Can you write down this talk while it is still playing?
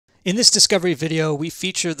In this Discovery video, we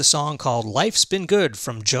feature the song called Life's Been Good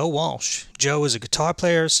from Joe Walsh. Joe is a guitar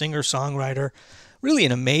player, singer, songwriter, really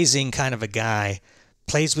an amazing kind of a guy.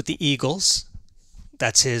 Plays with the Eagles,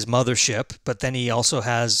 that's his mothership, but then he also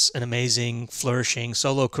has an amazing, flourishing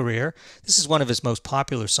solo career. This is one of his most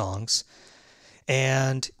popular songs.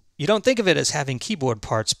 And you don't think of it as having keyboard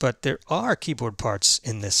parts, but there are keyboard parts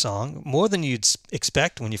in this song, more than you'd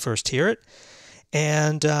expect when you first hear it.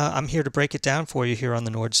 And I'm here to break it down for you here on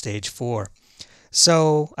the Nord Stage 4.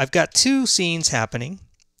 So I've got two scenes happening.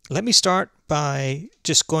 Let me start by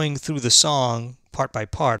just going through the song part by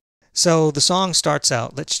part. So the song starts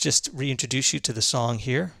out. Let's just reintroduce you to the song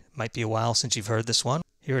here. Might be a while since you've heard this one.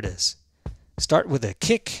 Here it is. Start with a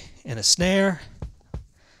kick and a snare.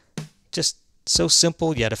 Just so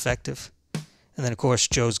simple yet effective. And then of course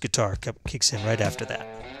Joe's guitar kicks in right after that.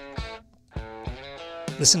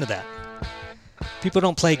 Listen to that. People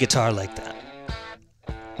don't play guitar like that,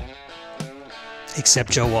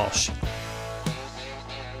 except Joe Walsh.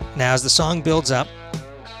 Now as the song builds up,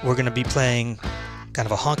 we're going to be playing kind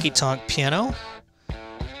of a honky-tonk piano,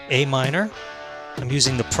 A minor. I'm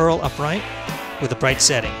using the Pearl upright with a bright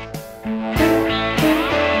setting.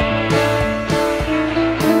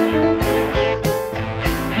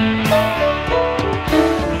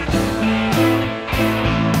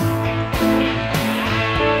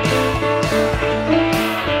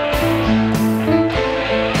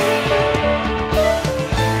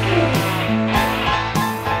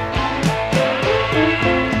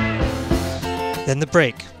 Then the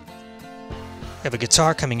break. We have a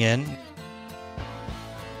guitar coming in.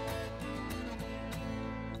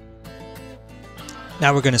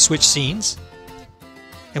 Now we're going to switch scenes.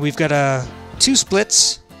 And we've got two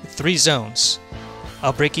splits with 3 zones.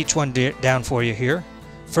 I'll break each one down for you here.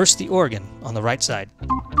 First, the organ on the right side.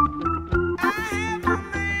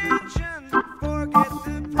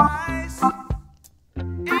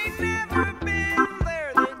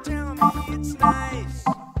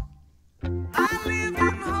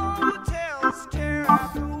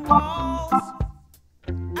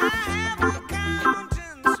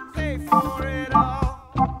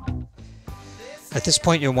 At this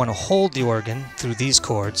point, you'll want to hold the organ through these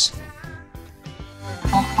chords.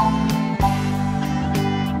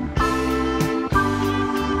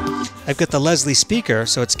 I've got the Leslie speaker,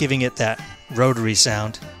 so it's giving it that rotary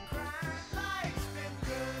sound.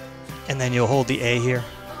 And then you'll hold the A here.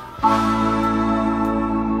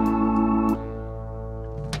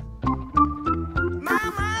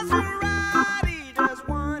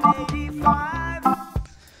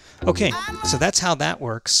 Okay, so that's how that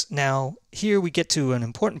works. Now, here we get to an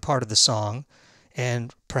important part of the song,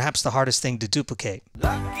 and perhaps the hardest thing to duplicate.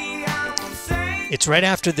 It's right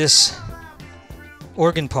after this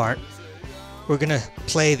organ part. We're going to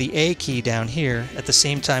play the A key down here at the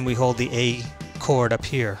same time we hold the A chord up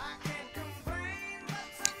here.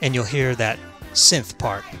 And you'll hear that synth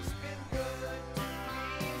part.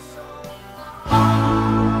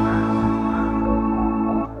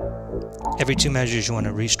 Every 2 measures you want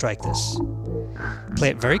to restrike this. Play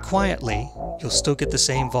it very quietly, you'll still get the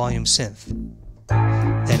same volume synth.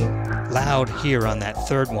 Then loud here on that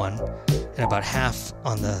 3rd one, and about half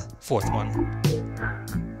on the 4th one.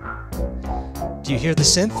 Do you hear the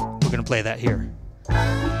synth? We're going to play that here.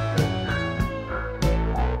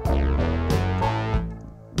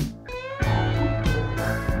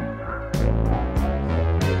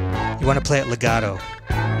 You want to play it legato.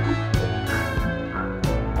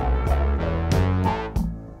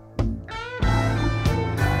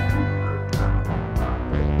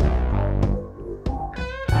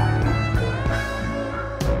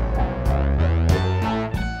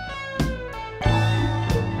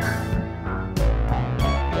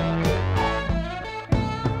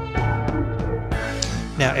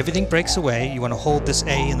 Now everything breaks away. You want to hold this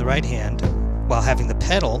A in the right hand while having the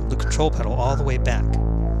pedal, the control pedal, all the way back.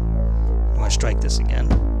 You want to strike this again,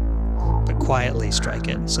 but quietly strike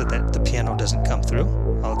it so that the piano doesn't come through.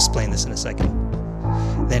 I'll explain this in a second.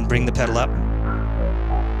 Then bring the pedal up.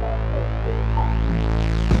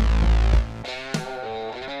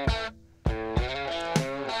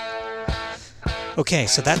 Okay,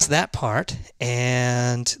 so that's that part,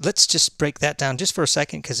 and let's just break that down just for a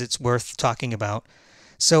second because it's worth talking about.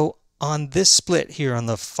 So on this split here on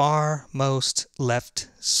the farmost left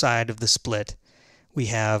side of the split, we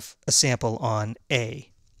have a sample on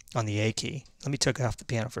A, on the A key. Let me take off the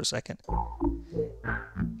piano for a second.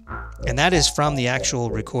 And that is from the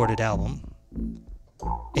actual recorded album.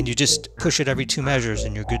 And you just push it every 2 measures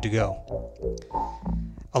and you're good to go.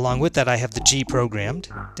 Along with that, I have the G programmed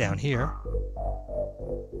down here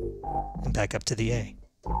and back up to the A.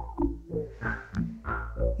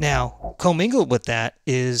 Now, commingled with that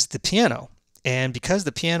is the piano. And because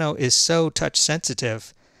the piano is so touch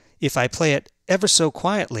sensitive, if I play it ever so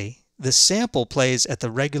quietly, the sample plays at the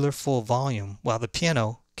regular full volume while the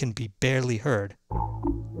piano can be barely heard.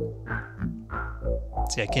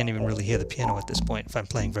 See, I can't even really hear the piano at this point if I'm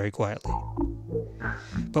playing very quietly.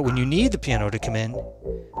 But when you need the piano to come in,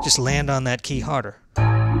 just land on that key harder.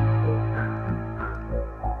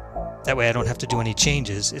 That way I don't have to do any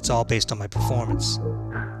changes. It's all based on my performance.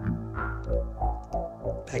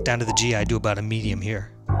 Back down to the G, I do about a medium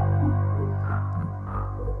here.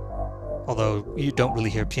 Although you don't really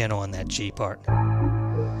hear piano on that G part.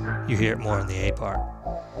 You hear it more on the A part.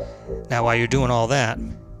 Now while you're doing all that,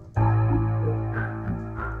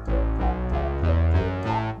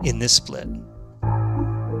 in this split, and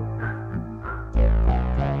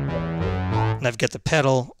I've got the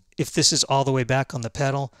pedal, if this is all the way back on the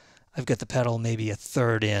pedal, I've got the pedal maybe a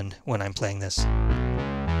third in when I'm playing this.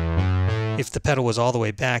 If the pedal was all the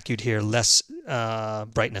way back, you'd hear less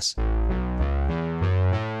brightness,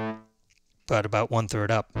 but about 1/3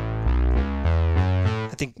 up.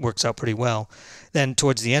 I think works out pretty well. Then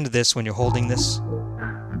towards the end of this, when you're holding this,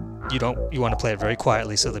 you want to play it very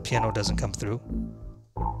quietly so the piano doesn't come through.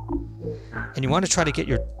 And you want to try to get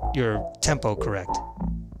your tempo correct.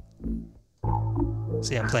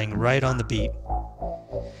 See, I'm playing right on the beat.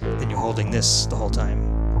 Then you're holding this the whole time.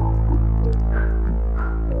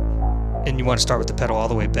 And you want to start with the pedal all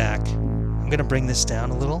the way back. I'm going to bring this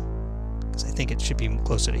down a little because I think it should be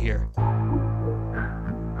closer to here.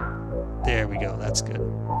 There we go, that's good.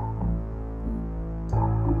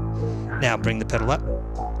 Now bring the pedal up.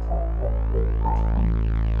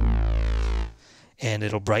 And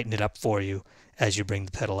it'll brighten it up for you as you bring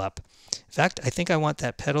the pedal up. In fact, I think I want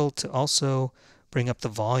that pedal to also bring up the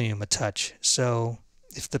volume a touch. So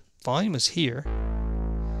if the volume is here,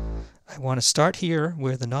 I want to start here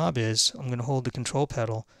where the knob is. I'm going to hold the control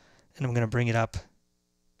pedal and I'm going to bring it up,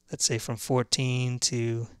 let's say from 14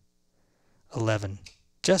 to 11,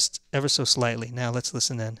 just ever so slightly. Now let's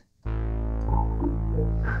listen in.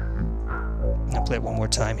 I'll play it one more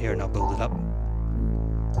time here and I'll build it up.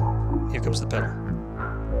 Here comes the pedal.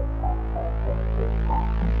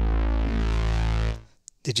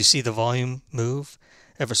 Did you see the volume move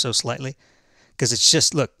ever so slightly? Because it's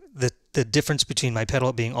just, look, the difference between my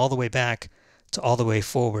pedal being all the way back to all the way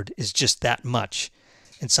forward is just that much.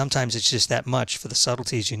 And sometimes it's just that much for the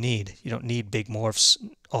subtleties you need. You don't need big morphs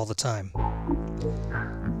all the time.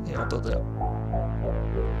 Yeah, I'll build it up.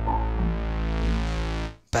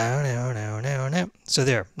 So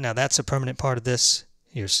there. Now that's a permanent part of this.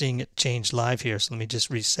 You're seeing it change live here. So let me just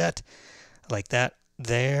reset like that.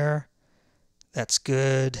 There. That's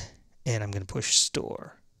good. And I'm going to push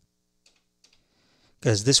store.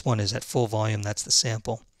 Because this one is at full volume. That's the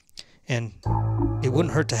sample. And it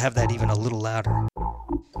wouldn't hurt to have that even a little louder.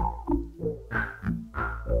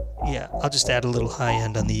 Yeah, I'll just add a little high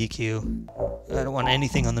end on the EQ. I don't want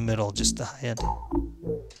anything on the middle, just the high end.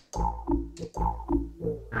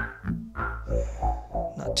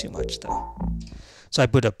 Not too much though. So I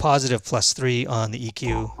put a positive +3 on the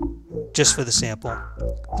EQ just for the sample.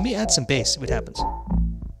 Let me add some bass, see what happens.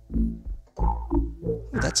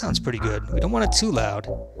 Ooh, that sounds pretty good. We don't want it too loud.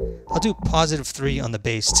 I'll do +3 on the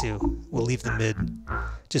bass too. We'll leave the mid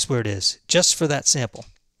just where it is, just for that sample.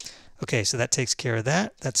 Okay, so that takes care of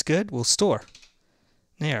that. That's good. We'll store.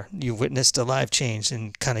 There, you witnessed a live change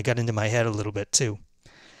and kind of got into my head a little bit too.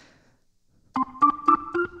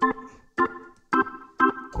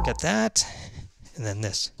 Got that, and then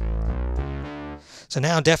this. So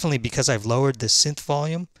now definitely because I've lowered the synth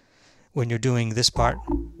volume when you're doing this part.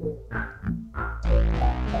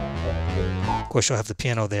 Of course you'll have the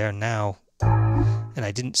piano there now. And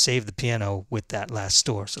I didn't save the piano with that last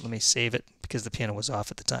store, so let me save it because the piano was off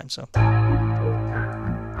at the time. So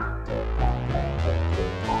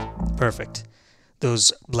perfect.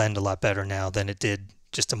 Those blend a lot better now than it did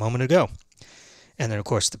just a moment ago. And then of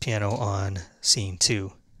course the piano on scene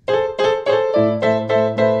 2.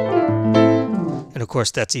 And of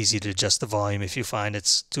course that's easy to adjust the volume. If you find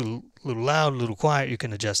it's too a little loud, a little quiet, you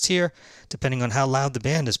can adjust here depending on how loud the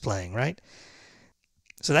band is playing, right?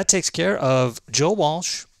 So that takes care of Joe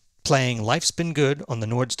Walsh playing Life's Been Good on the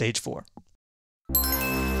Nord Stage 4.